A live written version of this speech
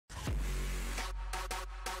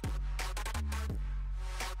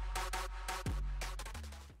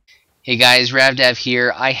Hey guys, ravdav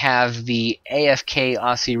here. I have the AFK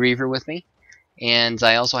Aussie Reaver with me, and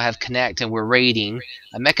I also have Connect, and we're raiding.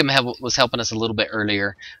 Meckham was helping us a little bit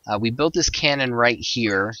earlier. We built this cannon right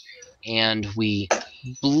here, and we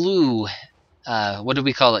blew, what do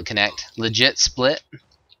we call it, Connect? Legit split?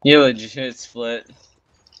 Yeah, legit split.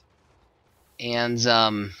 And,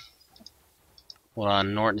 hold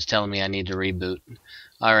on, Norton's telling me I need to reboot.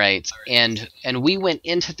 Alright, and we went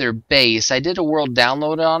into their base. I did a world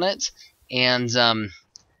download on it, and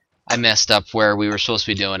I messed up where we were supposed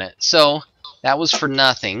to be doing it. So, that was for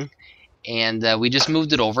nothing, and we just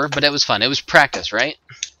moved it over, but it was fun. It was practice, right?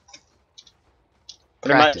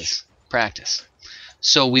 Practice.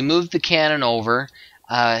 So we moved the cannon over,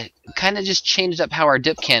 kind of just changed up how our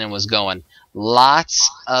dip cannon was going. Lots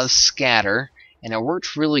of scatter, and it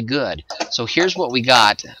worked really good. So here's what we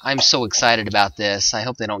got. I'm so excited about this. I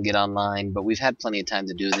hope they don't get online, but we've had plenty of time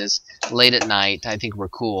to do this. Late at night, I think we're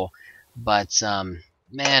cool. But,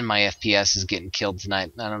 man, my FPS is getting killed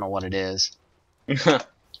tonight. I don't know what it is.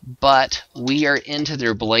 But we are into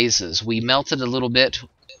their blazes. We melted a little bit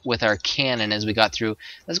with our cannon as we got through.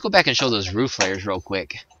 Let's go back and show those roof layers real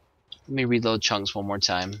quick. Let me reload chunks one more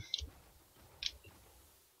time.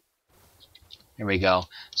 There we go.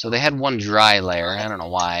 So they had one dry layer. I don't know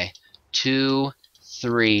why. 2,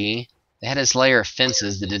 3. They had this layer of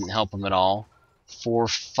fences that didn't help them at all. 4,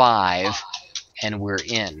 5. And we're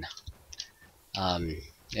in.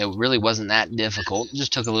 It really wasn't that difficult. It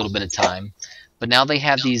just took a little bit of time. But now they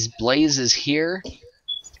have these blazes here.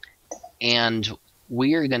 And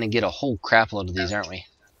we are going to get a whole crap load of these, aren't we?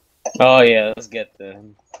 Oh yeah, let's get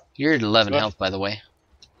them. You're at 11 health, by the way.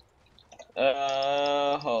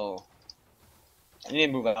 Oh. I need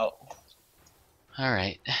to move out.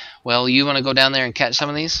 Alright. Well, you want to go down there and catch some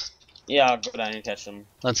of these? Yeah, I'll go down and catch them.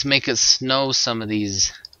 Let's make it snow some of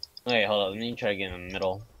these. Okay, hold on. Let me try to get in the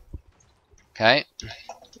middle. Okay.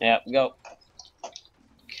 Yeah, go.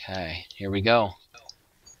 Okay, here we go.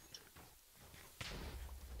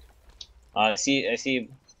 I see. It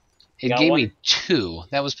gave me 2.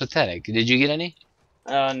 That was pathetic. Did you get any?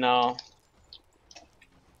 No.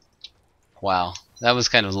 Wow, that was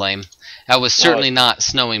kind of lame. That was certainly not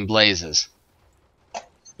snowing blazes.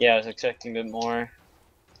 Yeah, I was expecting a bit more.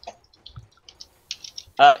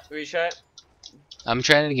 Retry it? I'm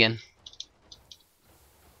trying it again.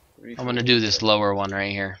 I'm gonna do this lower one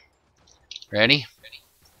right here. Ready?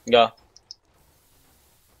 Go.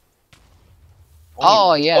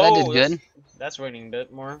 Oh yeah, that did good. That's raining a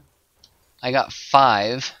bit more. I got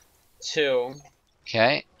 5. 2.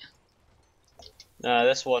 Okay.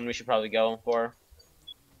 This one we should probably go for.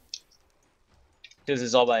 Because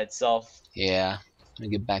it's all by itself. Yeah. Let me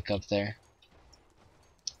get back up there.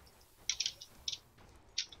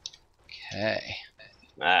 Okay.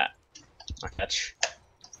 My catch.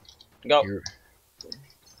 Go.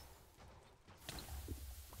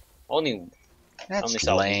 That's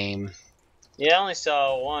lame. Yeah, I only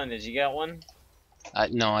saw 1. Did you get one?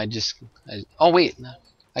 No, oh wait,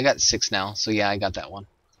 I got 6 now. So yeah, I got that one.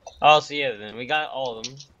 Oh, so yeah, then we got all of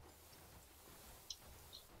them.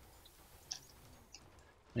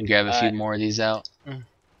 And grab a few more of these out.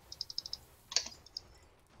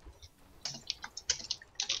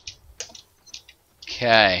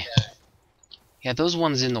 Okay. Yeah, those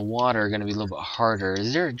ones in the water are going to be a little bit harder.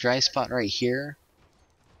 Is there a dry spot right here?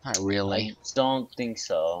 Not really. I don't think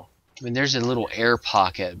so. I mean, there's a little air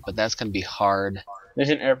pocket, but that's going to be hard. There's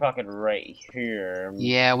an air pocket right here.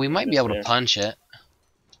 Yeah, we might be able to punch it.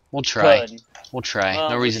 We'll try. We'll try.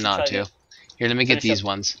 No reason not to. Here, let me get these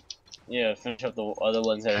ones. Yeah, finish up the other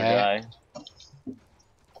ones that are dry.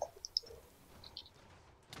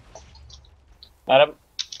 Got him?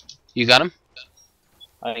 You got him?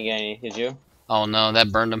 I didn't get any. Did you? Oh no,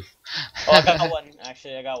 that burned him. Oh, I got one.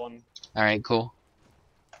 Actually, I got one. Alright, cool.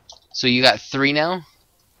 So you got 3 now?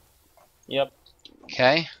 Yep.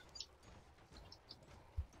 Okay.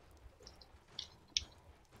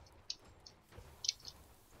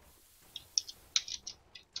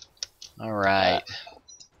 Alright.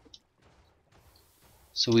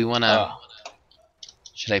 So we wanna...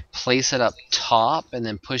 Should I place it up top and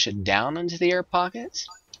then push it down into the air pockets?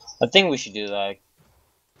 I think we should do that.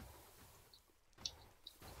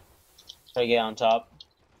 Try to get on top.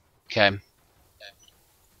 Okay. And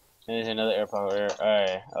there's another air pocket.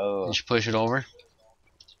 Alright. Oh. Just push it over?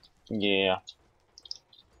 Yeah.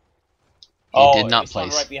 It did not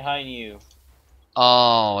spawned place. Right behind you.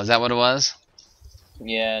 Oh, is that what it was?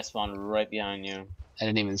 Yeah, it spawned right behind you. I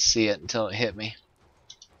didn't even see it until it hit me.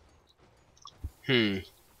 You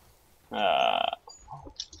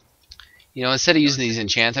know, instead of using these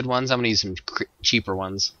enchanted ones, I'm gonna use some cheaper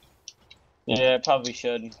ones. Yeah, probably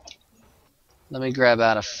should. Let me grab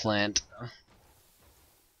out a flint.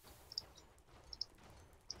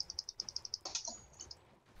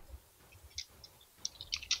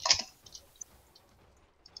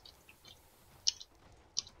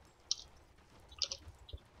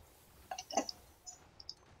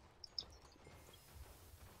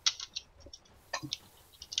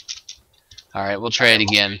 Alright, we'll try it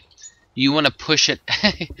again. You want to push it.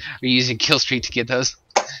 Are you using kill streak to get those?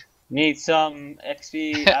 Need some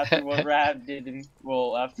XP after what Rav did.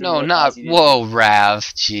 Well, after No, what not. Ozzy did. Whoa,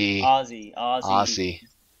 Rav. Gee. Ozzy.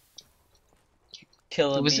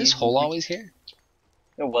 Killer Was this hole always here?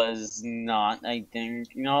 It was not, I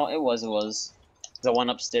think. No, it was. The one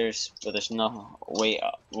upstairs, but there's no way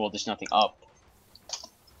up. Well, there's nothing up.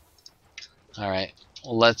 Alright.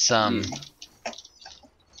 Well, let's,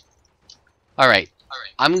 Alright.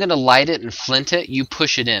 I'm gonna light it and flint it. You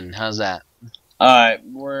push it in. How's that? Alright,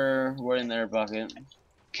 we're in their bucket.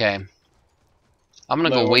 Okay. I'm gonna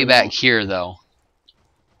go way back here, though.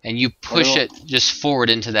 And you push it just forward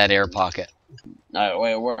into that air pocket. Alright,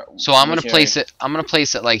 wait, where? So I'm gonna place it. I'm gonna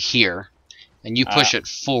place it like here, and you push it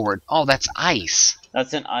forward. Oh, that's ice.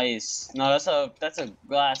 That's an ice. No, that's a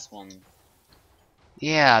glass one.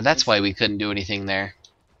 Yeah, that's why we couldn't do anything there.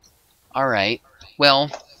 All right. Well,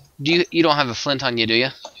 you don't have a flint on you, do you?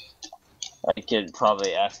 I could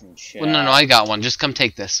probably ask him. Well, no, I got one. Just come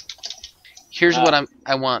take this. Here's what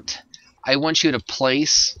I want. I want you to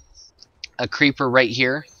place a creeper right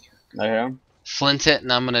here. Right here. Flint it,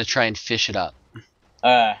 and I'm gonna try and fish it up.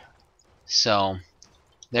 So,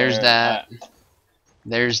 there's that.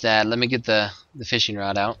 There's that. Let me get the fishing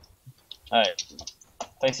rod out. Alright.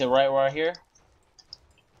 Place it right where here?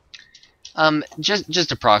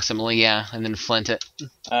 Just approximately, yeah, and then flint it.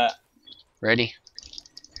 Ready?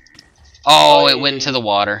 Oh, it went into the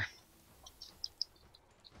water.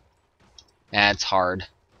 That's hard.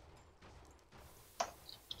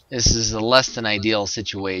 This is a less than ideal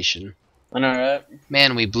situation. I know, right?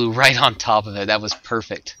 Man, we blew right on top of it. That was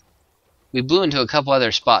perfect. We blew into a couple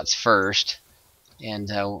other spots first, and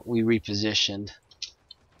we repositioned.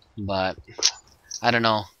 But I don't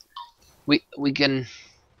know. We can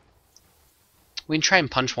try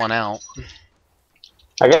and punch one out.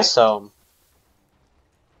 I guess so.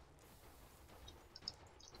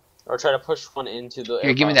 Or try to push one into the.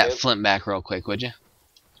 Here, give me that flint back real quick, would you?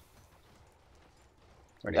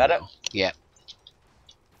 Where'd it go? Yeah.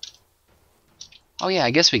 Oh yeah,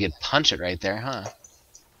 I guess we could punch it right there, huh?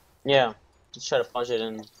 Yeah. Let's try to punch it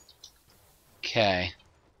in. Okay.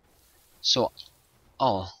 So,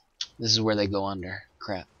 oh, this is where they go under.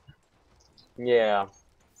 Crap. Yeah.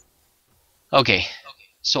 Okay.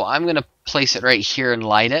 So I'm gonna place it right here and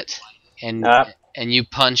light it, and you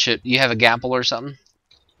punch it. You have a gapple or something?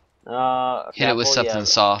 Hit it with something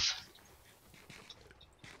soft.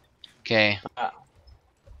 Okay.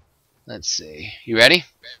 Let's see. You ready?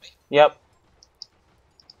 Yep.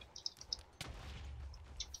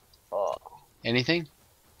 Anything?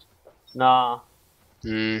 Nah.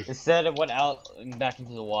 Hmm. Instead, it went out and back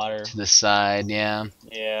into the water. To the side, yeah.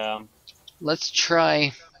 Yeah. Let's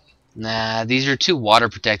try. Nah, these are too water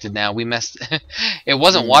protected now. We messed. It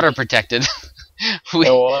wasn't water protected.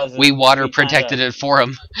 we water protected it for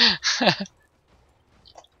him.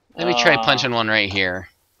 Let me try punching one right here.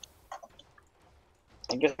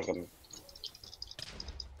 I guess I can.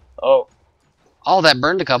 Oh. Oh, that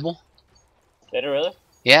burned a couple. Did it really?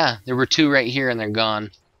 Yeah, there were two right here and they're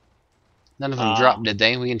gone. None of them dropped, did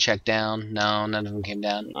they? We can check down. No, none of them came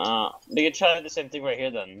down. We can try the same thing right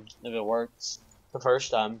here then, if it works the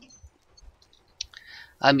first time.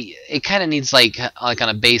 It kind of needs like on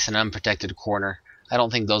a base and unprotected corner. I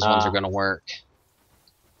don't think those ones are gonna work.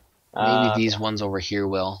 Maybe these ones over here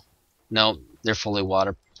will. Nope, they're fully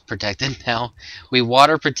water protected now. We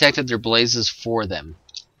water protected their blazes for them.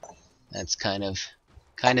 That's kind of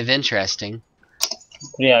interesting.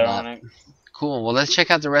 Yeah, ironic. Cool. Well, let's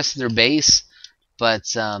check out the rest of their base.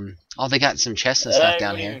 But oh, they got some chests and stuff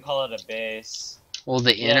down here. I wouldn't even call it a base. Well,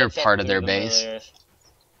 the inner part of their base.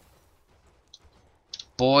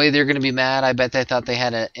 Boy, they're gonna be mad. I bet they thought they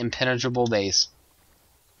had an impenetrable base.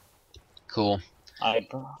 Cool. Yeah.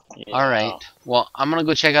 All right. Well, I'm gonna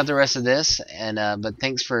go check out the rest of this, and but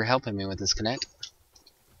thanks for helping me with this connect.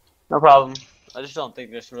 No problem. I just don't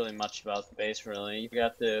think there's really much about the base, really. You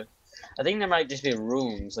got to. I think there might just be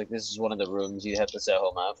rooms. Like this is one of the rooms you have to set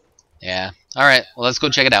home up. Yeah. All right. Well, let's go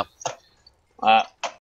check it out.